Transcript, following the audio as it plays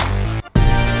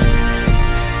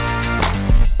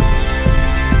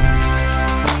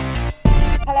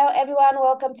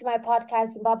welcome to my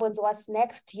podcast, Zimbabweans What's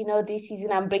Next. You know, this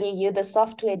season I'm bringing you the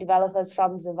software developers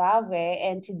from Zimbabwe,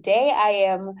 and today I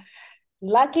am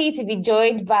lucky to be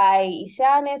joined by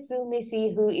Ishane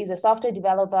Sumisi, who is a software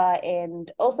developer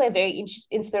and also a very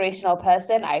inspirational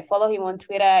person. I follow him on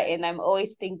Twitter, and I'm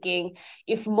always thinking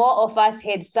if more of us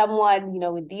had someone,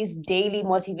 with these daily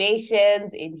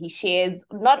motivations, and he shares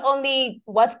not only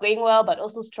what's going well, but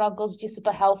also struggles, which is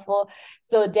super helpful.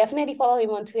 So definitely follow him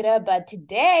on Twitter. But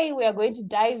today we are going to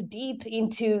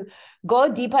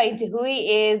go deeper into who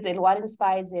he is and what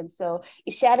inspires him. So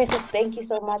Ishane, so thank you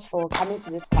so much for coming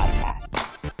to this podcast.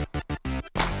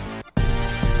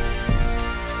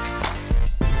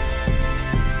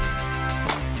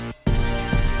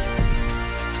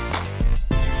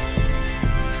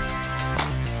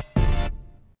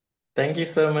 Thank you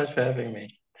so much for having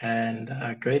me, and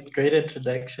great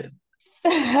introduction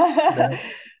that,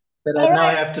 that I All now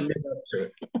right. have to live up to.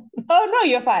 Oh, no,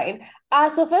 you're fine.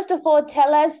 So first of all,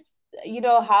 tell us,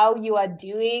 how you are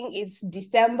doing. It's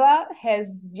December.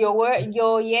 Has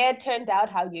your year turned out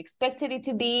how you expected it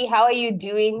to be? How are you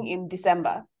doing in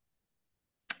December?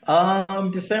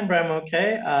 December, I'm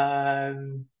okay.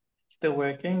 I'm still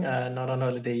working, not on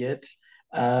holiday yet.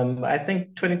 I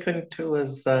think 2022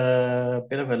 was a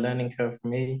bit of a learning curve for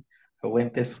me. I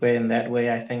went this way and that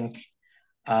way. I think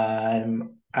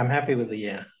I'm happy with the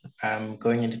year. I'm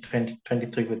going into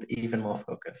 2023 with even more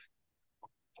focus.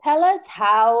 Tell us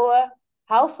how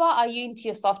far are you into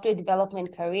your software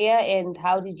development career and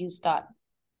how did you start?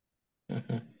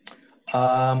 Mhm.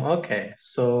 Okay,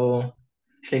 so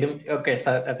okay,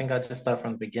 so I think I'll just start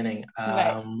from the beginning.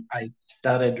 Right. I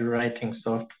started writing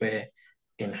software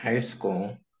in high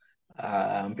school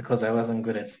because I wasn't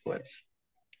good at sports.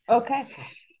 Okay. So,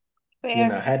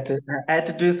 Fair. I had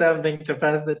to do something to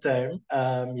pass the time.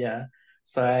 Yeah.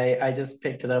 So I just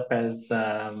picked it up as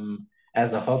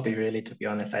a hobby, really, to be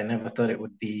honest. I never thought it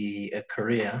would be a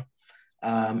career.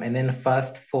 And then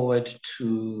fast forward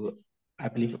to, I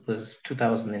believe it was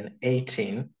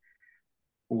 2018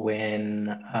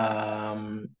 when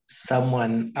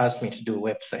someone asked me to do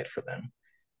a website for them.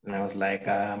 And I was like,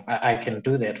 I can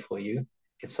do that for you.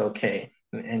 It's okay.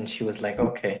 And she was like,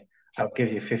 okay, I'll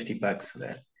give you $50 for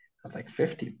that. I was like,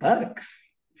 $50?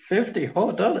 $50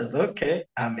 whole dollars. Okay,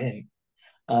 I'm in.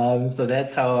 So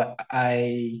that's how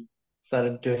I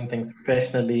started doing things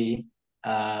professionally.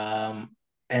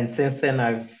 And since then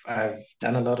I've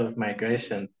done a lot of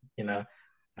migrations, you know.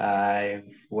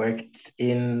 I've worked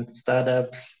in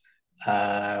startups,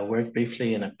 worked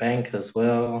briefly in a bank as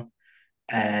well,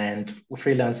 and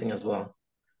freelancing as well.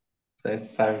 So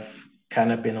I've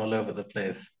kind of been all over the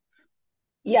place.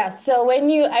 Yeah, so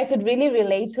I could really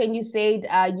relate when you said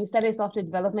you started software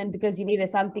development because you needed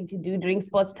something to do during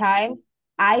sports time.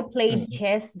 I played Mhm.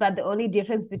 chess, but the only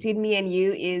difference between me and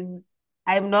you is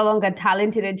I'm no longer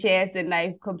talented at chess and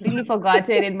I've completely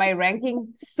forgotten in my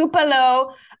ranking super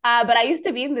low. But I used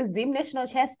to be in the Zim national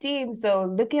chess team, so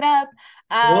look it up.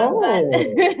 But Whoa.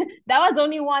 that was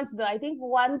only once though. I think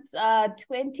once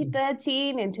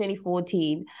 2013 and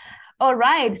 2014. All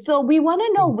right. So we want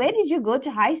to know where did you go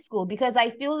to high school? Because I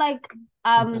feel like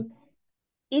Mhm.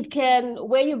 it can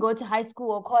where you go to high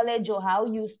school or college or how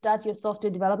you start your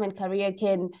software development career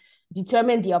can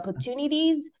determine the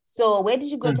opportunities. So where did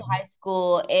you go to Mhm. high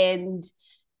school and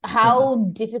Mhm. how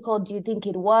difficult do you think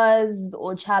it was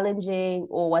or challenging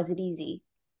or was it easy?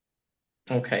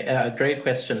 Okay, great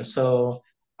question. So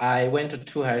I went to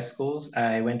two high schools.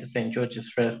 I went to St. George's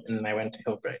first, and then I went to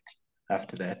Hillbright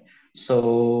after that.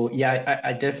 So yeah,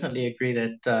 I definitely agree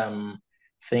that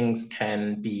things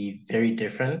can be very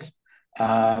different.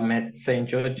 At St.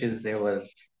 George's, there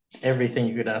was everything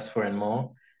you could ask for and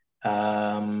more.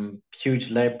 Huge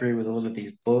library with all of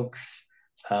these books,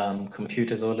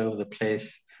 computers all over the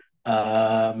place.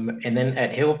 And then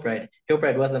at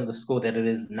Hillbright wasn't the school that it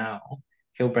is now.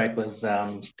 Hillbright was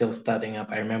still starting up.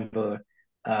 I remember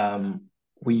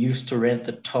we used to rent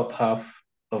the top half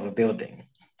of a building.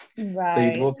 So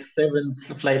you'd Right. walk seven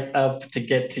flights up to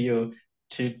get to your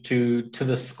to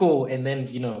the school, and then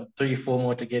three, four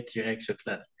more to get to your actual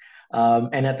class.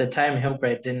 And at the time,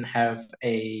 Hillbright didn't have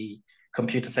a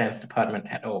computer science department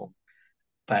at all.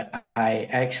 But I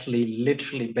actually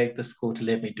literally begged the school to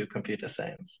let me do computer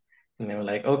science. And they were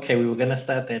like, okay, we were gonna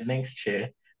start that next year,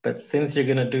 but since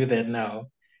you're gonna do that now,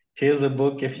 here's a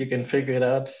book. If you can figure it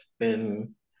out,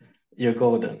 then you're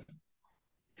golden.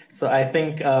 So I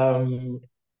think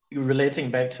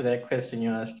relating back to that question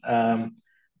you asked,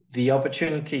 the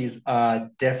opportunities are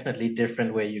definitely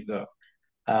different where you go.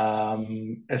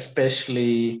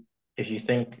 Especially if you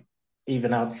think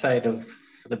even outside of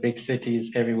the big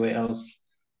cities, everywhere else.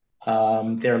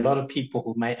 There are a lot of people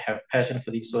who might have passion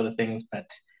for these sort of things, but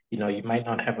you might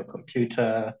not have a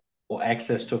computer or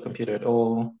access to a computer at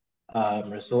all,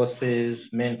 resources,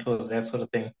 mentors, that sort of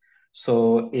thing.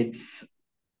 So it's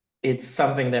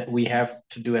something that we have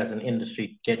to do as an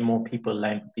industry, get more people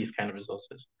aligned with these kind of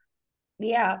resources.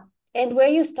 Yeah. And where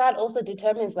you start also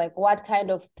determines like what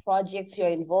kind of projects you're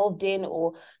involved in,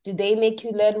 or do they make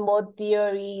you learn more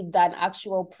theory than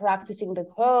actual practicing the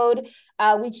code?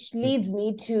 Which leads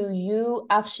me to you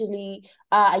actually,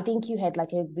 I think you had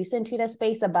like a recent Twitter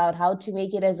space about how to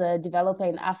make it as a developer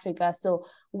in Africa. So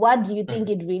what do you think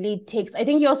it really takes? I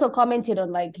think you also commented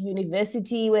on like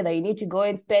university, whether you need to go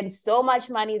and spend so much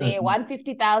money there, Mhm.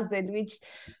 150,000, which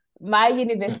my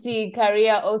university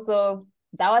career also,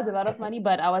 that was a lot of money,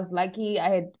 but I was lucky I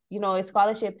had, a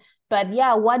scholarship. But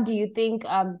yeah, what do you think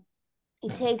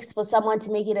it takes for someone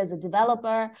to make it as a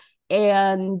developer?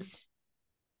 And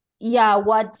yeah,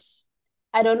 what,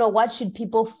 I don't know, what should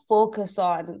people focus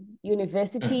on?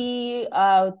 University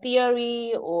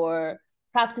theory or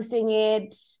practicing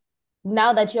it?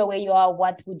 Now that you're where you are,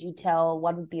 what would you tell?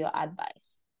 What would be your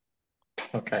advice?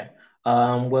 Okay.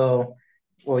 Well,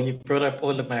 you brought up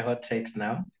all of my hot takes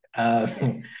now.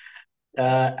 Um,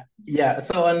 Uh, yeah,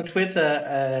 so on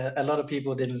Twitter, a lot of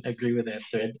people didn't agree with that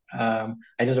thread.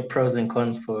 I did a pros and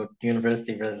cons for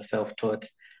university versus self-taught.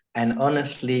 And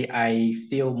honestly, I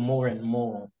feel more and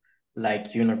more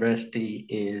like university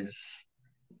is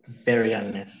very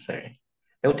unnecessary.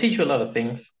 They'll teach you a lot of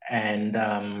things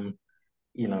and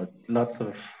lots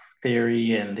of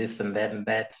theory and this and that and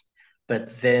that.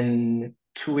 But then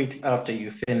 2 weeks after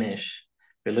you finish,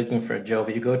 you're looking for a job.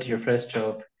 You go to your first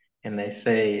job and they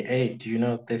say, "Hey, do you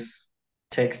know this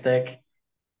tech stack?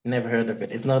 Never heard of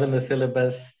it. It's not in the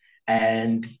syllabus."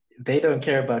 And they don't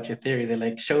care about your theory. They're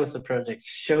like, "Show us a project.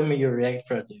 Show me your React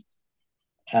projects."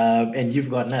 And you've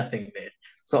got nothing there.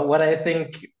 So what I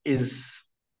think is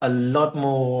a lot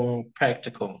more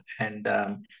practical and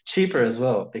cheaper as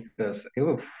well, because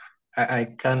oof, I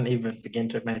can't even begin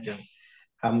to imagine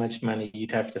how much money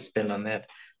you'd have to spend on that.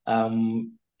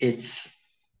 It's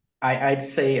I'd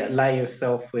say align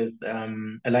yourself with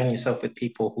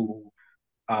people who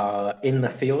are in the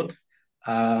field.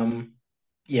 Um,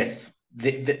 yes,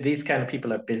 these kind of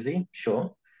people are busy,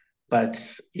 sure, but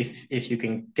if you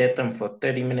can get them for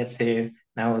 30 minutes here,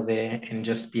 now or there, and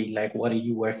just be like, what are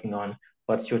you working on?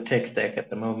 What's your tech stack at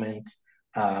the moment?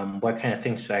 What kind of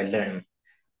things should I learn?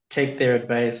 Take their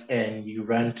advice and you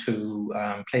run to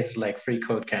places like Free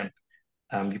Code Camp.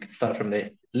 You can start from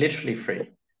there, literally free.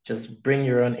 Just bring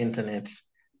your own internet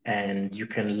and you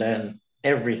can learn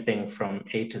everything from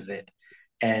A to Z.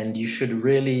 And you should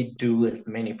really do as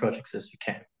many projects as you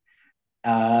can.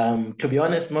 To be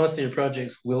honest, most of your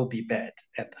projects will be bad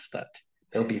at the start.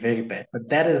 They'll be very bad, but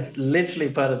that is literally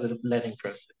part of the learning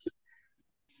process.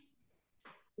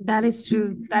 That is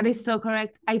true. That is so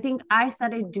correct. I think I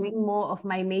started doing more of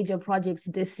my major projects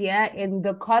this year, and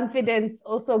the confidence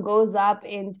also goes up,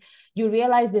 and you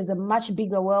realize there's a much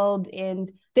bigger world,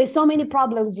 and there's so many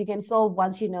problems you can solve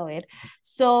once you know it.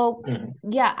 So, Mhm.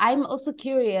 yeah, I'm also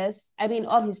curious. I mean,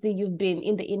 obviously, you've been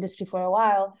in the industry for a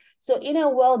while. So, in a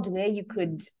world where you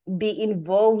could be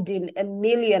involved in a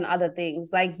million other things,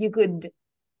 like you could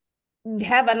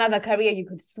have another career, you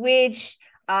could switch,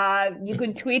 you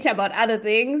could tweet about other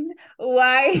things,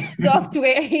 why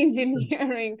software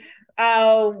engineering?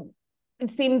 uh it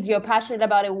seems you're passionate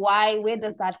about it. Why, where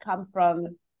does that come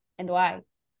from, and why?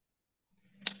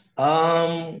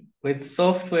 With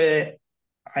software,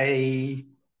 I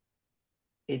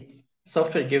it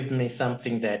software gives me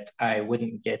something that I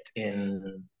wouldn't get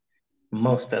in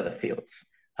most other fields.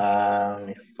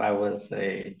 If I was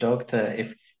a doctor,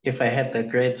 if I had the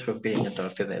grades for being a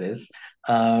doctor, that is,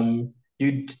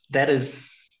 you that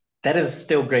is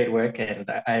still great work, and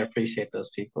I appreciate those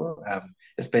people,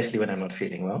 especially when I'm not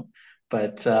feeling well.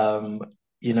 But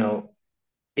you know,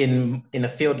 in a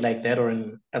field like that or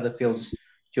in other fields,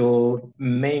 your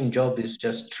main job is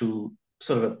just to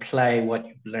sort of apply what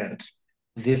you've learned.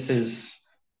 This is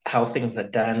how things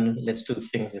are done. Let's do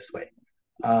things this way.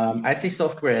 I see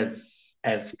software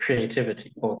as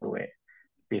creativity all the way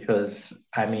because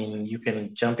I mean you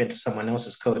can jump into someone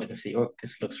else's code and see, oh,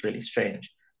 this looks really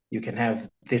strange. You can have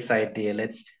this idea.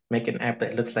 Let's make an app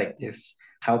that looks like this.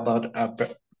 How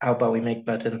about we make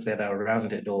buttons that are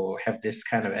rounded or have this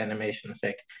kind of animation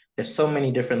effect? There's so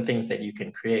many different things that you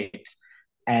can create,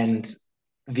 and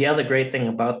the other great thing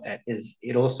about that is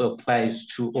it also applies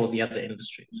to all the other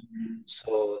industries.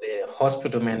 So the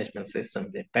hospital management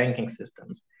systems, the banking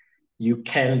systems, you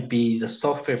can be the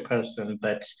software person,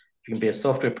 but you can be a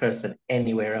software person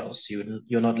anywhere else.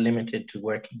 You're not limited to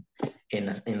working in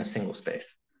a single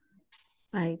space.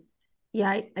 I Yeah,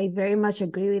 I very much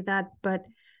agree with that. But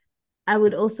I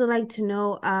would also like to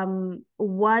know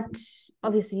what,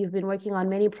 obviously you've been working on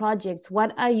many projects.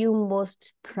 What are you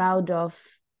most proud of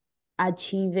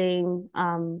achieving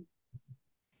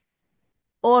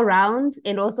all around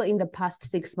and also in the past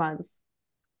 6 months?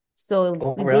 So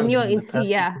All within around your in the past six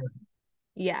yeah, months.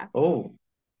 yeah. Oh,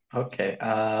 okay.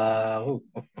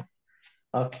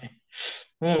 Okay.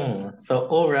 So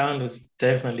all around was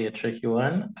definitely a tricky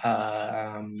one.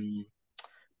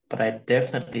 But I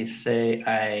definitely say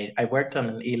I worked on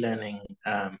an e-learning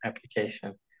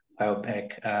application a while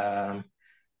back.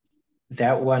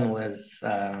 That one was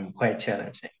quite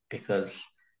challenging because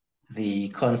the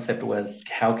concept was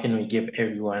how can we give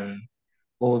everyone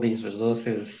all these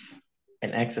resources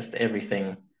and access to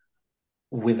everything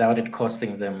without it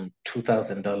costing them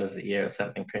 $2,000 a year or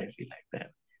something crazy like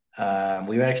that.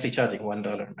 We were actually charging $1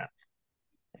 a month,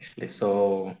 actually.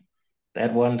 So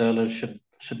that $1 should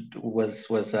was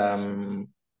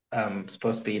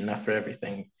supposed to be enough for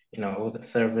everything, all the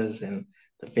servers and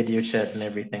the video chat and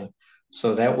everything.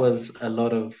 So that was a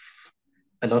lot of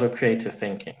creative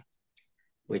thinking,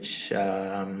 which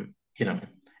and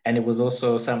it was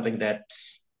also something that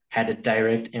had a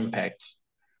direct impact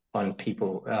on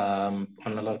people, on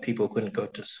a lot of people who couldn't go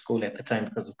to school at the time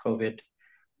because of COVID.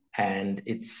 And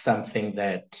it's something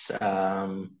that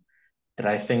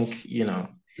I think,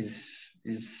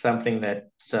 is something that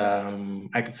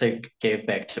I could say gave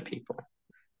back to people.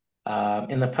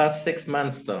 In the past 6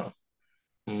 months, though,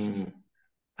 mm,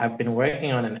 I've been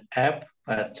working on an app,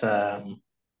 but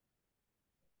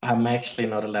I'm actually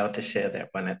not allowed to share that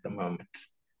one at the moment.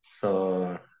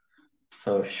 So,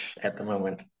 at the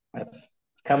moment, but it's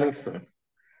coming soon.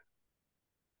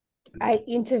 I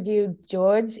interviewed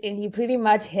George and he pretty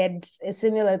much had a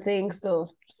similar thing. So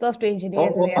software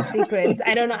engineers and Oh, their secrets.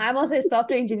 I don't know. I'm also a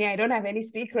software engineer. I don't have any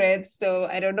secrets. So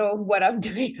I don't know what I'm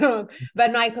doing wrong.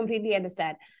 But no, I completely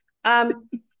understand. Um,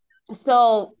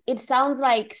 so it sounds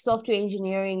like software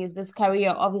engineering is this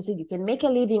career. Obviously, you can make a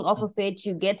living off of it.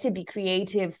 You get to be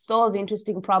creative, solve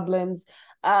interesting problems.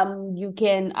 You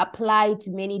can apply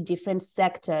to many different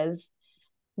sectors.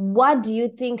 What do you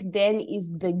think then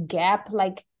is the gap?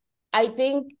 Like, I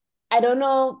think, I don't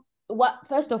know what,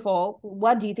 first of all,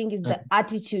 what do you think is the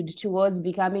attitude towards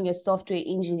becoming a software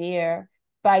engineer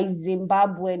by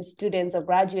Zimbabwean students or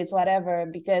graduates, whatever?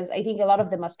 Because I think a lot of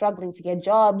them are struggling to get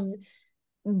jobs.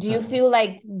 Do you Mhm. feel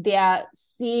like they are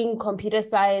seeing computer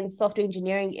science, software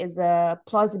engineering as a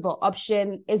plausible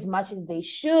option as much as they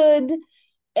should?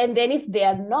 And then if they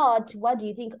are not, what do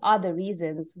you think are the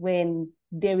reasons when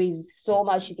there is so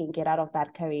much you can get out of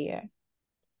that career?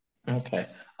 Okay.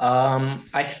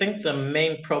 I think the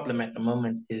main problem at the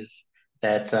moment is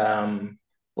that,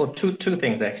 well, two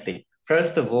things actually.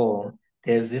 First of all,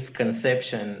 there's this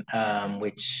conception,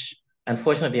 which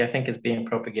unfortunately I think is being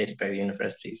propagated by the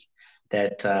universities,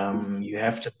 that you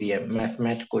have to be a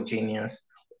mathematical genius,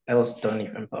 else don't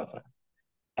even bother.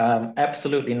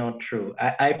 Absolutely not true.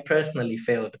 I personally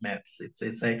failed maths.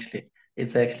 It's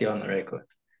actually on the record.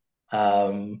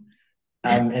 Um,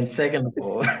 and second of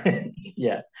all,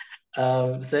 yeah.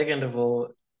 Second of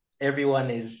all, everyone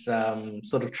is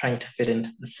sort of trying to fit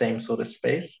into the same sort of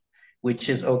space, which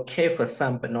is okay for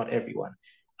some, but not everyone.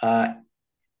 Uh,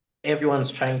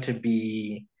 Everyone's trying to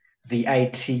be the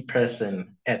IT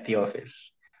person at the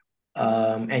office.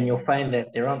 And you'll find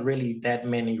that there aren't really that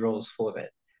many roles for that.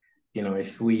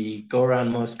 If we go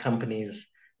around most companies,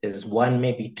 there's one,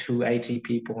 maybe two IT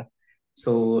people.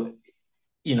 So,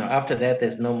 after that,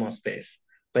 there's no more space.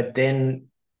 But then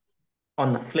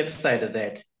on the flip side of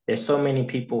that, there's so many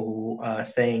people who are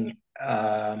saying,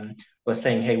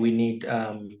 hey, we need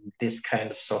this kind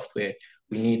of software.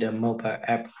 We need a mobile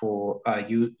app for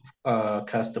you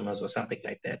customers or something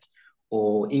like that,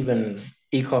 or even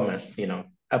e-commerce.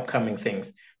 Upcoming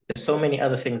things. There's so many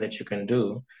other things that you can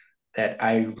do that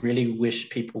I really wish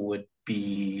people would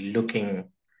be looking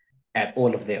at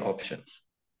all of their options.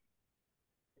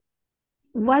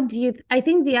 What do you I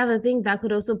think the other thing that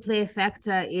could also play a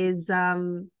factor is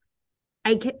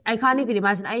I can't even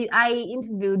imagine. I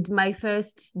interviewed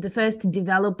the first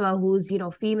developer who's,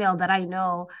 female that I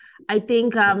know. I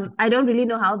think I don't really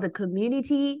know how the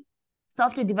community,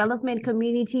 software development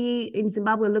community in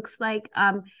Zimbabwe looks like.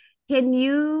 Can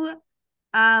you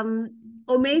um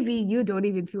or maybe you don't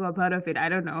even feel a part of it, I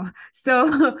don't know.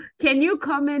 So can you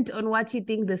comment on what you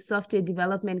think the software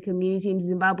development community in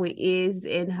Zimbabwe is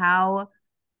and how,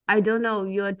 I don't know,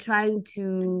 you're trying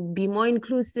to be more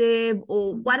inclusive,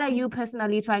 or what are you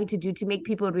personally trying to do to make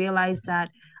people realize that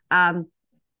um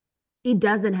it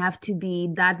doesn't have to be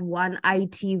that one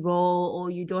IT role, or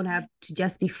you don't have to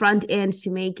just be front end to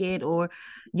make it, or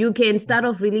you can start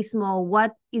off really small.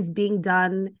 What is being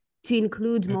done to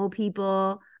include more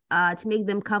people, to make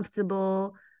them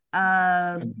comfortable?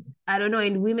 I don't know,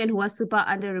 in women who are super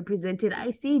underrepresented. I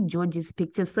see George's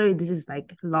pictures. Sorry, this is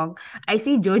like long. I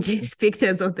see George's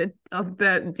pictures of the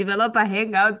developer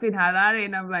hangouts in Harare,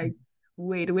 and I'm like,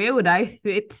 wait, where would I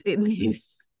fit in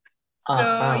this? So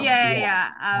yeah, Yeah. yeah,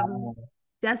 yeah.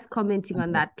 Just commenting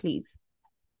on that, please.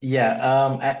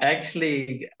 Yeah, I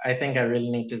think I really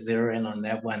need to zero in on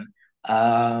that one.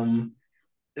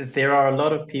 There are a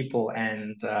lot of people,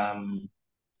 and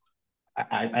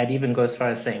I'd even go as far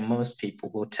as saying most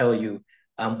people will tell you,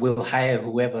 we'll hire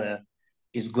whoever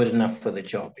is good enough for the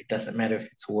job. It doesn't matter if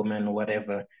it's a woman or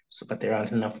whatever. So, but there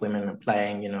aren't enough women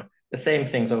applying, the same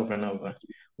things over and over,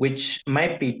 which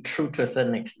might be true to a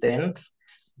certain extent,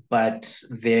 but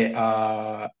there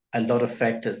are a lot of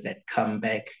factors that come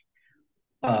back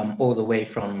all the way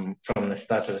from the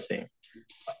start of the thing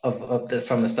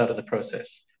from the start of the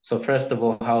process. So first of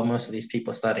all, how most of these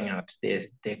people starting out, they're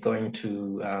going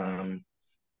to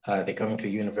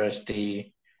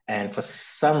university, and for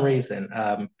some reason,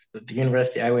 the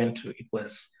university I went to, it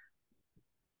was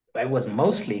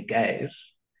mostly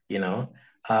guys, you know.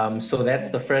 So that's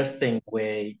the first thing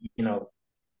where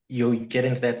you get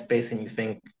into that space and you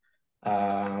think,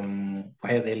 why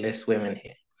are there less women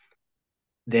here?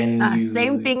 Then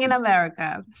Same thing in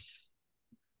America.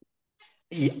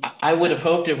 I would have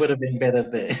hoped it would have been better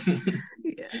there.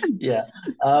 Yeah. Yeah.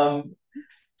 Um,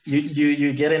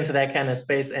 you get into that kind of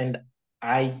space, and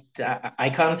I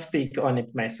can't speak on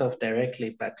it myself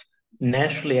directly, but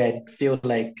naturally I feel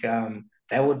like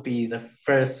that would be the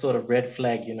first sort of red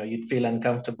flag. You'd feel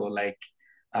uncomfortable. Like,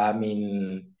 I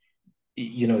mean,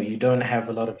 you don't have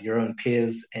a lot of your own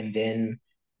peers, and then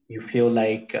you feel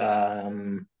like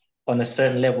on a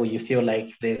certain level, you feel like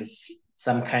there's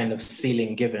some kind of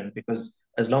ceiling given, because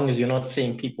as long as you're not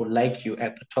seeing people like you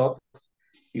at the top,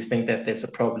 you think that there's a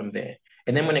problem there.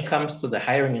 And then when it comes to the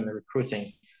hiring and the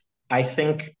recruiting, I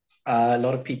think a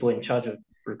lot of people in charge of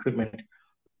recruitment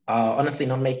are honestly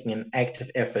not making an active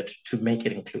effort to make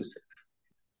it inclusive.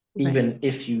 Right. Even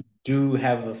if you do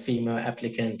have a female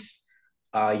applicant,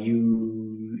 are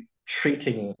you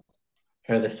treating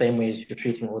her the same way as you're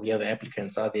treating all the other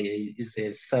applicants? Is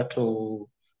there subtle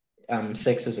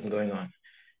sexism going on?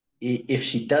 If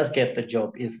she does get the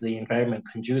job, is the environment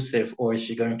conducive, or is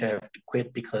she going to have to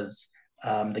quit because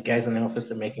the guys in the office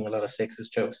are making a lot of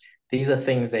sexist jokes? These are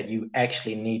things that you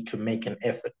actually need to make an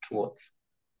effort towards.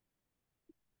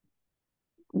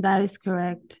 That is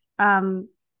correct.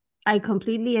 I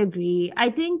completely agree.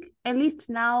 I think at least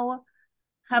now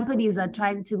companies are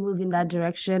trying to move in that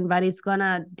direction, but it's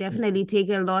gonna definitely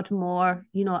take a lot more,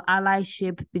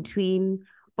 allyship between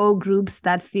all groups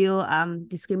that feel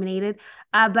discriminated.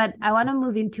 But I want to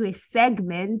move into a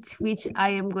segment which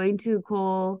I am going to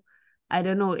call, I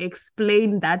don't know,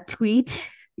 explain that tweet.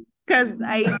 Because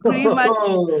I pretty much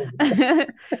Oh,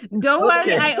 don't worry,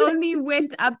 okay. I only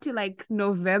went up to like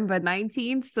November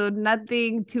 19th, so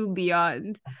nothing too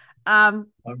beyond. Um,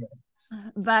 Okay.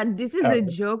 but this is All a right.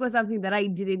 joke or something that I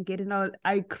didn't get, and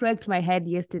I cracked my head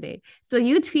yesterday. So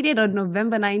you tweeted on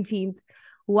November 19th,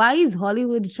 why is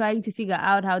Hollywood trying to figure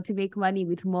out how to make money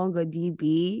with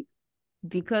MongoDB?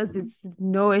 Because it's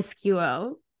no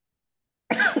SQL.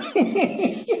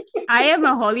 I am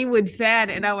a Hollywood fan,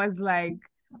 and I was like,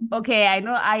 okay, I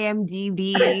know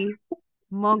IMDb,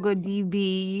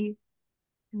 MongoDB,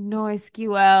 no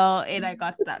SQL, and I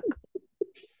got stuck.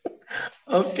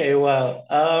 Okay, wow.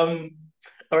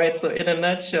 All right, so in a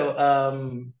nutshell,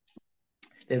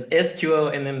 there's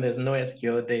SQL and then there's no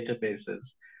SQL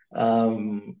databases.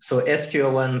 So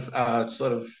SQL ones are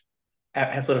sort of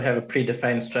have a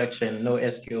predefined structure, and no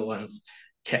SQL ones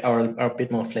are a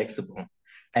bit more flexible.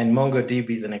 And MongoDB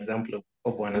is an example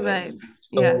of one of Right. those.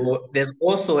 Yeah. So there's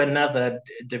also another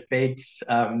debate.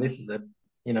 This is a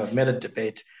meta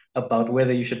debate about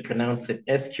whether you should pronounce it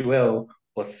SQL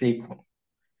or SQL.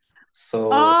 So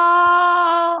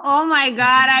Oh my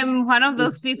God. I'm one of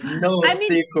those it's people. no I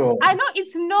mean, SQL. I know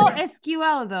it's no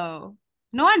SQL though.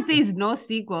 No one says no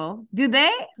SQL. Do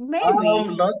they? Maybe.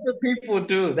 Lots of people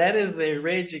do. That is a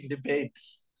raging debate.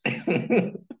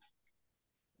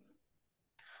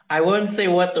 I won't say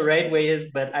what the right way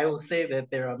is, but I will say that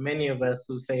there are many of us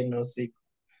who say no sequel.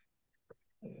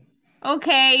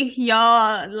 Okay,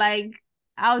 y'all, like,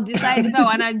 I'll decide if I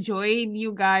want to join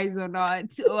you guys or not,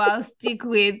 or I'll stick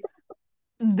with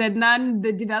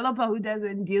the developer who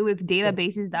doesn't deal with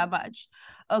databases that much.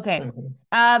 Okay. Mhm,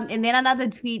 And then another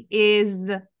tweet is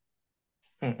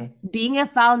mhm, being a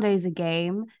founder is a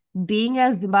game. being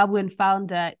a Zimbabwean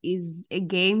founder is a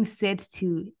game set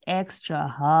to extra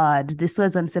hard. This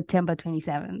was on September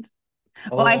 27th.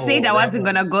 Oh, I said I Oh, that wasn't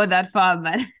one. gonna go that far,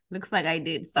 but looks like I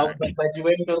did. Oh, Sorry. but you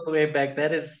went all the way back.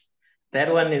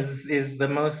 That one is the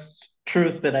most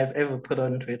truth that I've ever put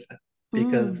on Twitter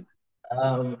because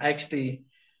Mm, actually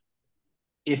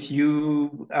if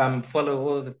you follow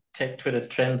all the tech Twitter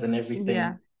trends and yeah.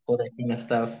 everything, all that kind of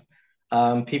stuff,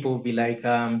 people will be like,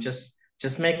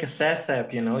 just make a SaaS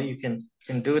app, you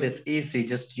can do it, it's easy,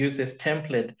 just use this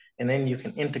template, and then you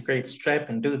can integrate Stripe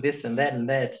and do this and that and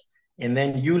that. And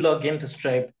then you log into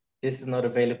Stripe, this is not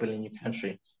available in your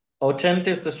country.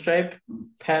 Alternatives to Stripe,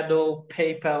 Paddle,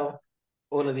 PayPal,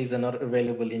 all of these are not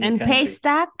available in your And country.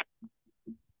 Paystack?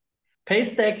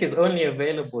 Paystack is only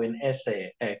available in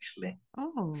SA, actually.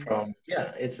 Oh.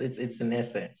 It's an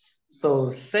essay. So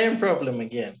same problem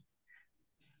again.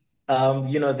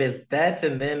 There's that,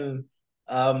 and then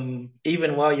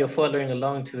even while you're following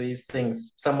along to these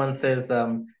things, someone says,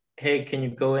 hey, can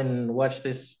you go and watch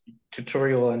this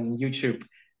tutorial on YouTube?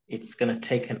 It's gonna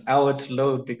take an hour to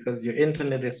load because your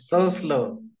internet is so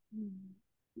slow.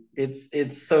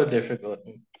 It's so difficult.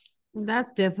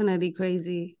 That's definitely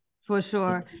crazy for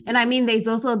sure. And I mean, there's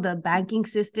also the banking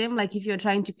system. Like if you're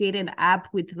trying to create an app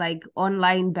with like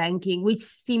online banking, which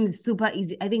seems super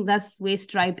easy. I think that's where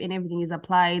Stripe and everything is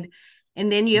applied.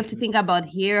 And then you have to think about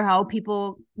here how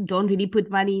people don't really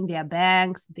put money in their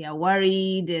banks. They are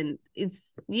worried. And it's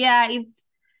Yeah.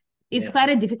 quite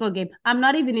a difficult game. I'm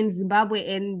not even in Zimbabwe.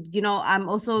 And I'm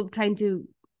also trying to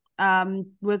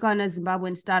work on a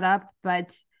Zimbabwean startup,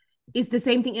 but it's the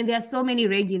same thing. And there are so many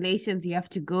regulations you have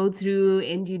to go through,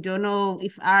 and you don't know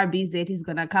if RBZ is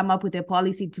gonna come up with a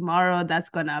policy tomorrow that's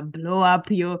gonna blow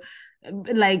up your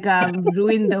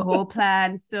ruin the whole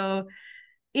plan. So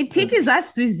it teaches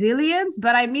us resilience,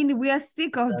 but I mean we are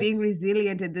sick of being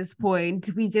resilient at this point.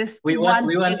 We just We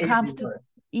want a want easy comfortable, work.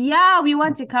 yeah, we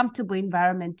want a comfortable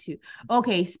environment too.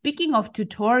 Okay, speaking of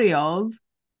tutorials,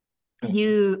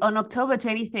 you on October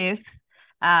 25th,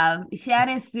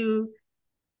 Shane Sue,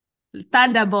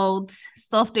 Thunderbolt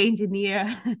software engineer,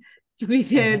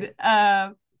 tweeted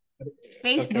Okay,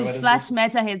 Facebook what is this? slash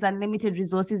Meta has unlimited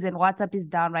resources and WhatsApp is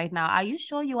down right now. Are you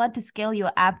sure you want to scale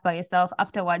your app by yourself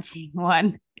after watching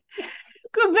one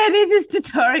Kubernetes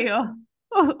tutorial?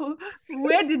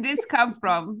 Where did this come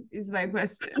from? Is my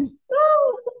question.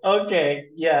 Okay,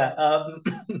 yeah.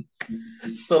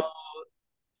 So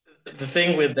the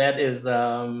thing with that is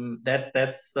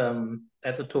that's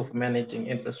a tool for managing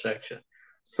infrastructure.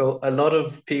 So a lot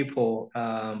of people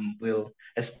will,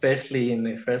 especially in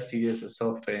the first few years of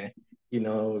software,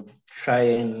 try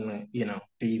and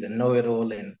be the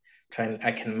know-it-all and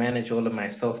I can manage all of my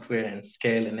software and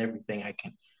scale and everything.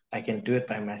 I can do it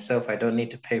by myself. I don't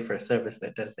need to pay for a service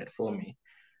that does that for me.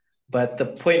 But the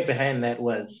point behind that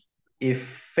was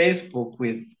if Facebook,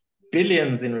 with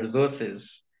billions in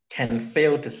resources, can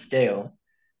fail to scale,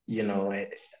 you know,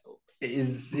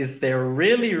 is there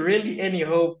really, really any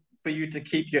hope for you to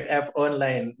keep your app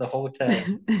online the whole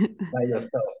time by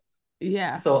yourself?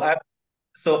 Yeah. So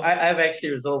I've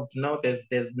actually resolved no,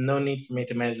 there's no need for me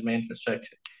to manage my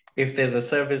infrastructure. If there's a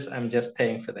service, I'm just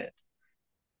paying for that.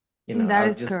 That I'll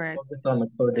is just correct. focus on the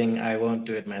coding. I won't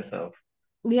do it myself.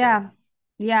 Yeah. Yeah.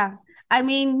 Yeah. I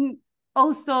mean,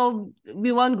 also,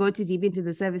 we won't go too deep into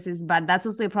the services, but that's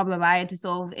also a problem I had to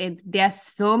solve. And there are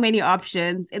so many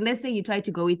options. And let's say you try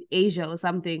to go with Asia or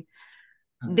something,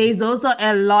 Mhm. there's also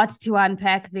a lot to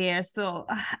unpack there. So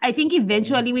I think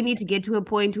eventually we need to get to a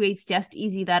point where it's just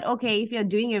easy that, okay, if you're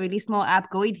doing a really small app,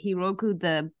 go with Heroku,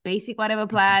 the basic whatever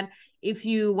plan. If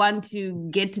you want to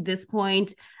get to this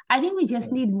point, I think we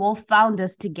just need more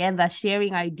founders together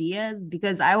sharing ideas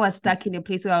because I was stuck in a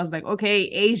place where I was like, okay,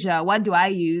 Asia, what do I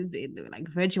use? And they were like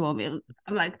virtual mail.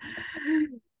 I'm like,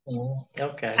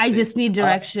 Okay, I I see. just need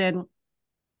direction.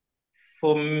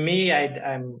 For me,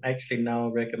 I'm actually now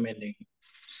recommending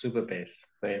Superbase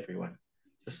for everyone.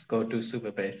 Just go do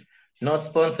Superbase. Not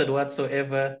sponsored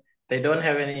whatsoever. They don't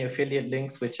have any affiliate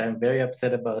links, which I'm very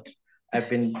upset about. I've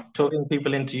been talking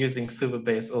people into using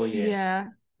Superbase all year. Yeah.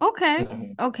 Okay.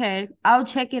 Mhm. Okay. I'll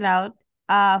check it out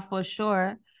for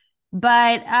sure.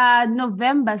 But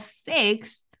November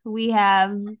 6th, we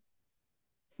have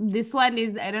this one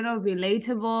is I don't know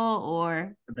relatable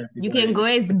or That'd be you can go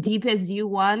great. as deep as you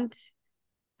want.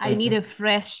 I need a Mhm.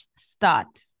 fresh start.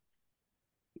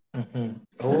 Mhm.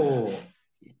 Oh,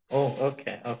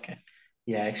 okay, okay.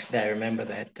 Yeah, actually, I remember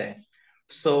that day.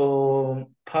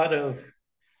 So part of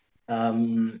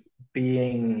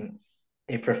being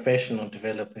a professional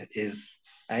developer is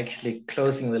actually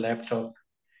closing the laptop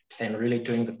and really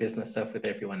doing the business stuff with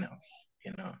everyone else.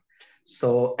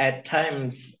 So at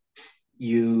times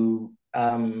you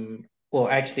well,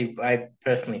 actually, I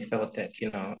personally felt that,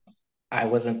 I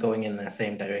wasn't going in the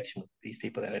same direction with these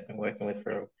people that I'd been working with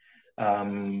for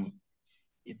um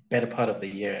better part of the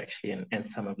year actually, and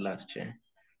some of last year.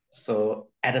 So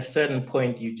at a certain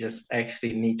point, you just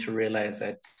actually need to realize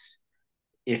that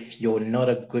if you're not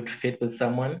a good fit with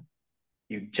someone,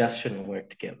 you just shouldn't work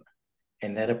together.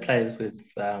 And that applies with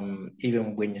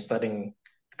even when you're starting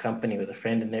a company with a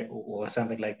friend in it or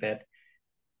something like that.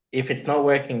 If it's not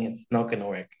working, it's not going to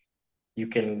work. You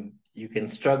can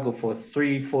struggle for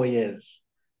 3, 4 years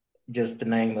just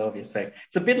denying the obvious fact.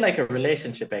 It's a bit like a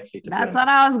relationship, actually, to be That's honest. what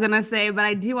I was gonna say, but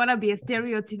I do want to be a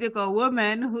stereotypical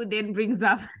woman who then brings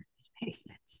up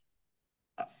relationships.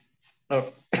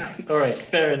 Oh, all right,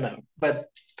 fair enough. But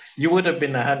you would have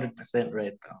been 100%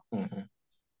 right though.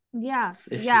 Yeah,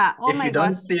 If you yeah. Oh if my you gosh.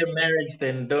 don't see a marriage,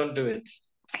 then don't do it.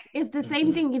 It's the same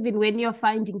Mhm. thing even when you're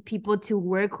finding people to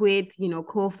work with,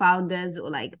 co-founders or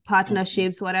like Mhm.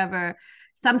 partnerships, whatever.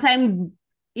 Sometimes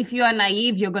if you are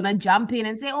naive, you're gonna jump in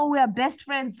and say, "Oh, we are best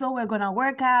friends, so we're gonna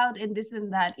work out and this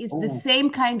and that." It's the Oh, same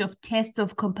kind of tests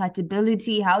of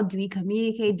compatibility. How do we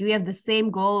communicate? Do we have the same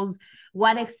goals?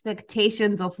 What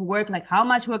expectations of work? Like how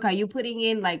much work are you putting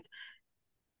in? Like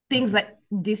things mhm. like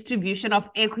distribution of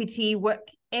equity, work,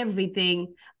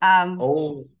 everything.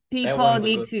 Oh, that People one's a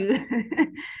need good to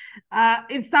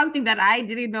it's something that I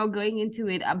didn't know going into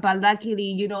it, but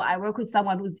luckily, I work with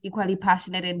someone who's equally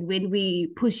passionate, and when we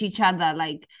push each other,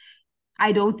 like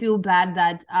I don't feel bad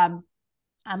that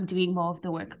I'm doing more of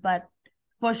the work. But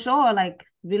for sure, like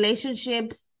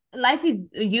relationships, life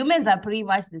is humans are pretty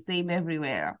much the same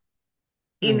everywhere.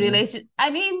 In one. relation, I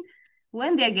mean,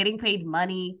 when they're getting paid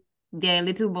money, they're a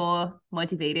little more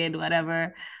motivated,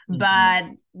 whatever, Mhm. but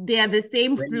they are the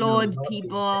same When you're flawed not being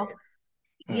people. paid.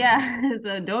 Mhm. Yeah,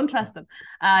 so don't trust them.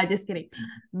 Just kidding.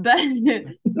 But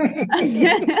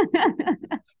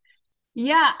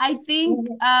yeah, I think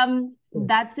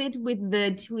that's it with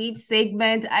the tweet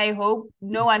segment. I hope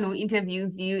no one who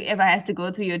interviews you ever has to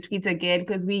go through your tweets again,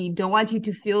 because we don't want you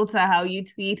to filter how you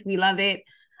tweet. We love it.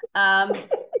 Um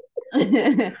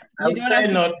you I'll don't try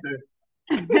have not to.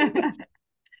 to.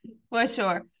 For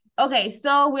sure. Okay,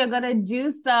 so we're gonna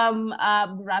do some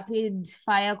rapid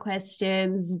fire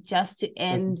questions just to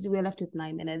end. We're left with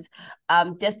 9 minutes.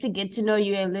 Just to get to know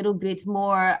you a little bit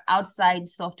more outside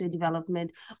software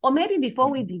development. Or maybe before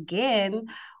we begin,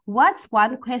 what's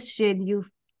one question you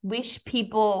wish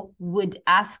people would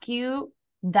ask you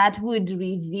that would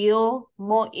reveal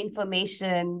more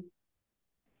information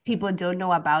people don't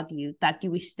know about you that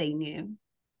you wish they knew?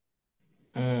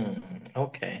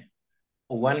 Okay.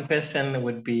 One question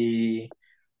would be,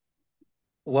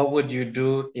 what would you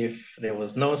do if there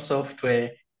was no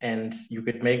software and you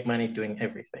could make money doing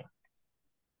everything?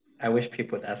 I wish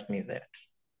people would ask me that.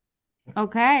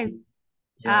 Okay.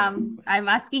 Yeah. I'm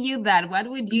asking you that. What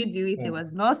would you do if there Mm.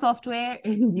 was no software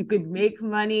and you could make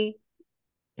money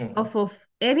Mhm. off of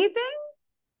anything?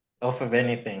 Off of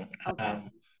anything. Okay.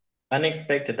 Um,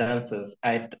 Unexpected answers.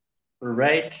 I'd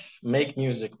write, make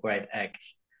music, or I'd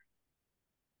act.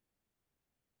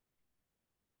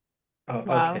 Oh,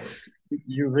 Wow. okay.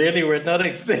 You really were not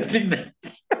expecting that.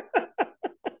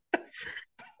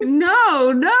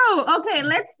 No, no. Okay,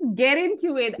 let's get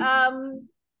into it.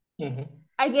 Mhm.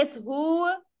 I guess who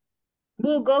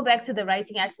we'll go back to the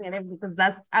writing action and everything, because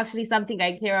that's actually something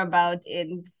I care about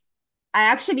and I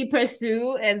actually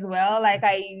pursue as well. Like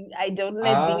I don't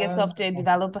let being a Ah, software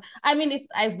developer. I mean,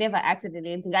 I've never acted in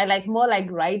anything. I like more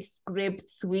like write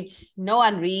scripts which no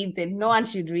one reads and no one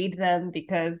should read them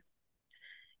because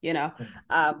you know.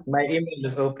 Um my email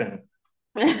is open.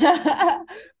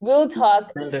 we'll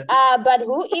talk. And But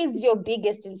who is your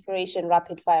biggest inspiration?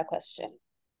 Rapid fire question.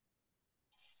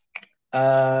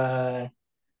 uh,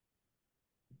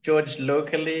 George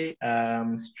locally,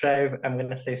 Strive. I'm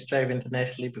gonna say Strive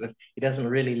internationally because he doesn't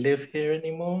really live here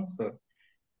anymore.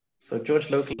 So George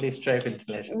locally, Strive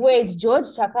internationally. Wait, George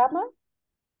Chakama?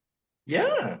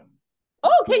 Yeah,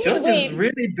 Oh, can you George is wait?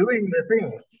 really doing the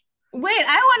thing. Wait,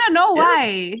 I want to know Yeah,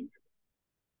 why.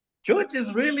 George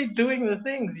is really doing the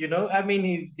things. I mean,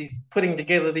 he's putting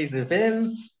together these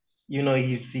events.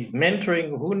 He's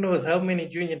mentoring who knows how many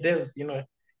junior devs.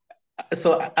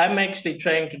 So I'm actually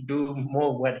trying to do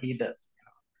more of what he does.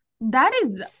 That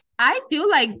is, I feel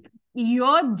like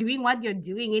you're doing what you're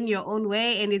doing in your own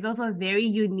way, and it's also very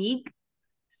unique.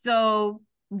 So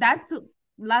that's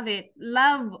love it.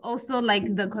 Love also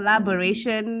like the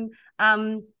collaboration.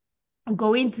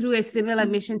 going through a similar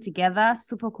mission together.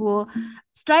 Super cool.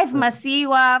 Strive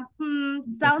Masiwa.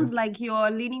 Sounds like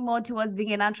you're leaning more towards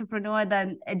being an entrepreneur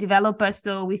than a developer.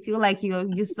 So we feel like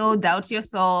you sold out your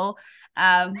soul.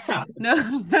 No. Just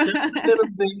a little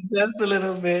bit, just a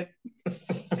little bit.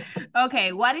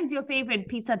 Okay, what is your favorite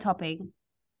pizza topping?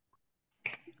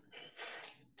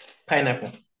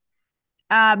 Pineapple.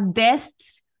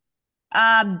 Best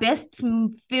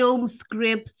film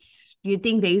script you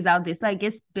think there is out there. So I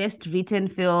guess best written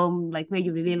film, like where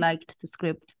you really liked the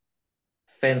script.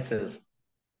 Fences.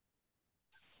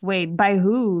 Wait, by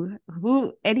who?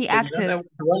 Who? Any You know actors?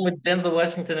 the one with Denzel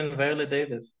Washington and Viola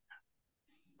Davis.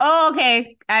 Oh,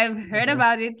 okay. I've heard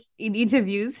about it in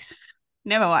interviews.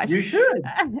 Never watched. You should.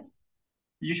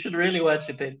 You should really watch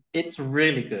it. It's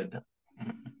really good.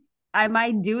 I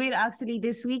might do it actually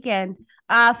this weekend.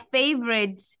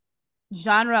 Favorite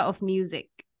genre of music?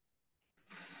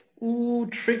 Ooh,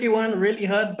 tricky one, really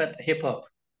hard, but hip hop.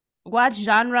 What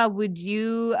genre would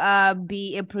you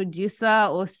be a producer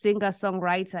or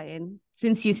singer-songwriter in?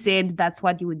 Since you said that's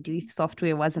what you would do if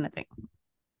software wasn't a thing.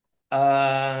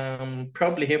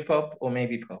 Probably hip hop or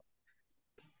maybe pop.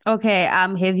 Okay.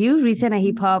 Have you written a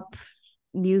hip hop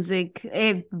music,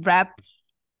 a rap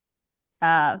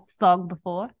song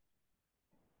before?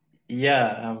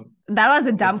 Yeah. That was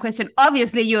a dumb It's question.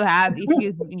 Obviously, you have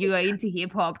if you are into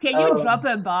hip hop. Can you drop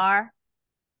a bar?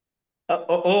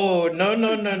 No, no,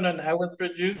 no, no, no. I was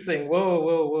producing. Whoa,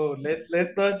 whoa, whoa. Let's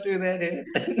not do that here.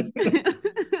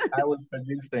 I was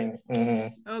producing.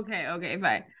 Okay,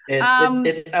 fine.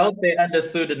 It's out there under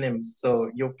pseudonyms, so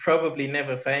you'll probably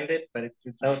never find it, but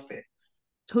it's out there.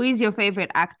 Who is your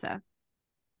favorite actor?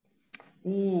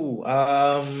 Ooh,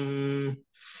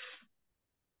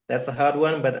 that's a hard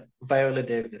one, but Viola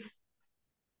Davis.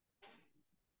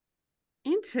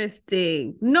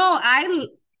 Interesting. No,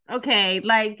 okay,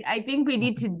 like I think we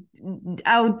need to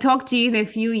I'll talk to you in a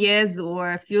few years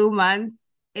or a few months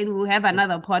and we'll have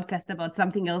another podcast about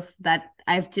something else that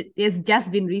it's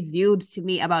just been revealed to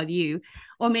me about you.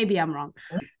 Or maybe I'm wrong.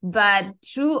 But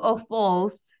true or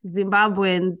false,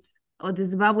 Zimbabweans or the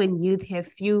Zimbabwean youth have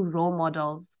few role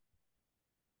models.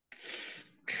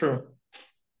 True.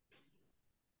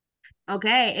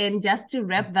 Okay, and just to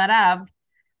wrap that up,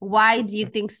 why do you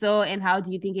think so and how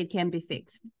do you think it can be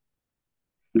fixed?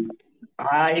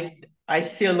 I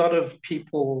see a lot of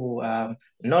people,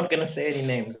 not gonna say any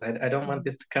names. I don't want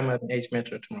this to come out in Age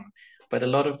Metro tomorrow, but a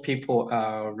lot of people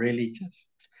are really just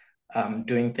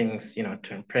doing things,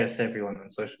 to impress everyone on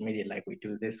social media. Like we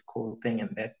do this cool thing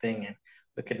and that thing, and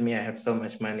look at me, I have so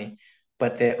much money.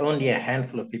 But there are only a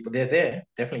handful of people. They're there,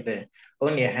 definitely there.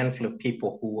 Only a handful of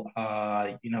people who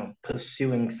are,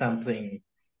 pursuing something,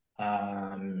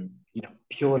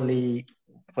 purely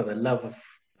for the love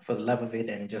of it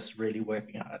and just really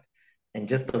working hard and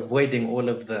just avoiding all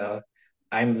of the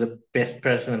I'm the best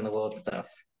person in the world stuff.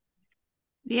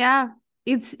 Yeah,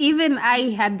 it's even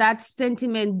I had that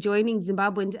sentiment joining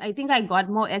Zimbabwe. I think I got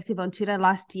more active on Twitter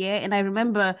last year, and I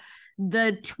remember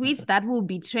the tweets that will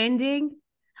be trending.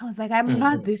 I was like, I'm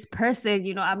not this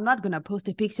person, I'm not gonna post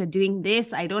a picture doing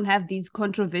this. I don't have these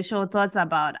controversial thoughts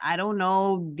about, I don't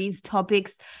know, these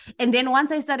topics. And then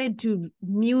once I started to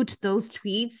mute those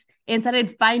tweets and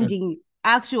started finding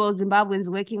actual Zimbabweans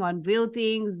working on real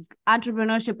things,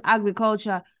 entrepreneurship,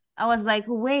 agriculture, I was like,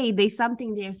 wait, there's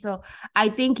something there. So I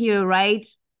think you're right.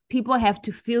 People have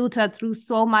to filter through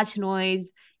so much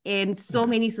noise and so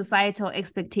many societal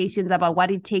expectations about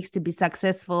what it takes to be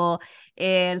successful.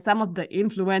 And some of the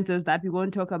influencers that we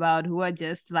won't talk about who are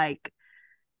just like,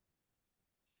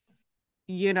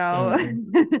 I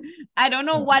don't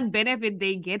know what benefit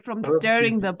they get from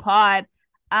stirring the pot.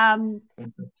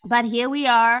 But here we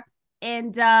are.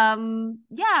 And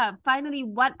finally,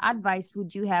 what advice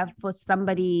would you have for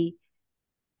somebody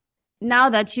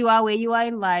now that you are where you are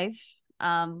in life?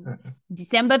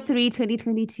 December 3,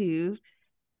 2022,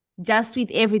 just with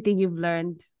everything you've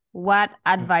learned, what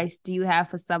advice do you have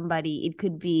for somebody? It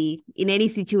could be in any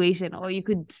situation, or you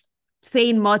could say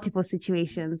in multiple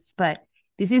situations, but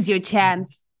this is your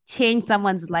chance. Change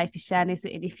someone's life, Ishani. So,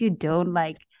 and if you don't,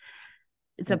 like,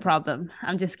 it's a problem.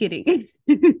 I'm just kidding.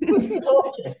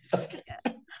 Okay.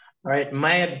 All right.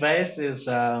 My advice is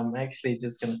actually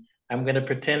I'm gonna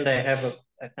pretend I have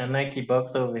a Nike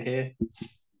box over here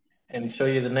and show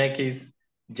you the Nikes.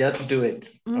 Just do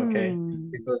it, okay?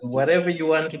 Because whatever you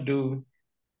want to do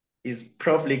is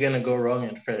probably gonna go wrong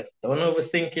at first. Don't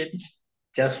overthink it.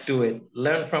 Just do it.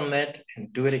 Learn from that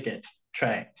and do it again.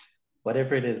 Try it.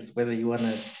 Whatever it is, whether you want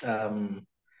to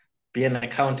be an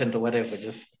accountant or whatever,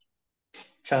 just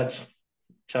charge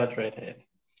right ahead.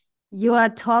 You are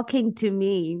talking to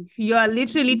me. You are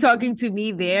literally talking to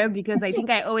me there because I think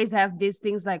I always have these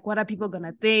things like, what are people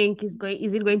gonna think? Is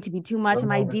it going to be too much?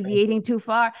 Am I deviating too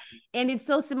far? And it's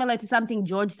so similar to something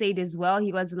George said as well.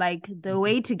 He was like, the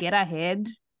way to get ahead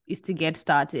is to get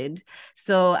started.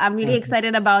 So I'm really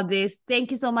excited about this.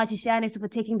 Thank you so much, Ishanis, for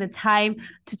taking the time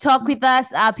to talk with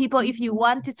us. People, if you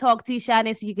want to talk to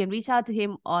Ishanis, you can reach out to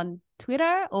him on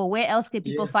Twitter, or where else can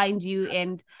people find you,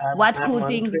 and what I'm cool on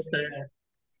things? Twitter.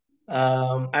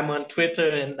 I'm on Twitter,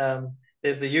 and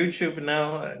there's a YouTube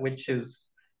now, which is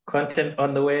content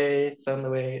on the way. It's on the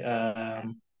way.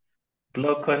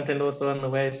 Blog content also on the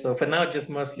way. So for now, just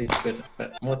mostly Twitter,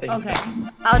 but more things. Okay.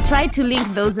 I'll try to link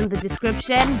those in the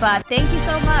description, but thank you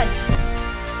so much.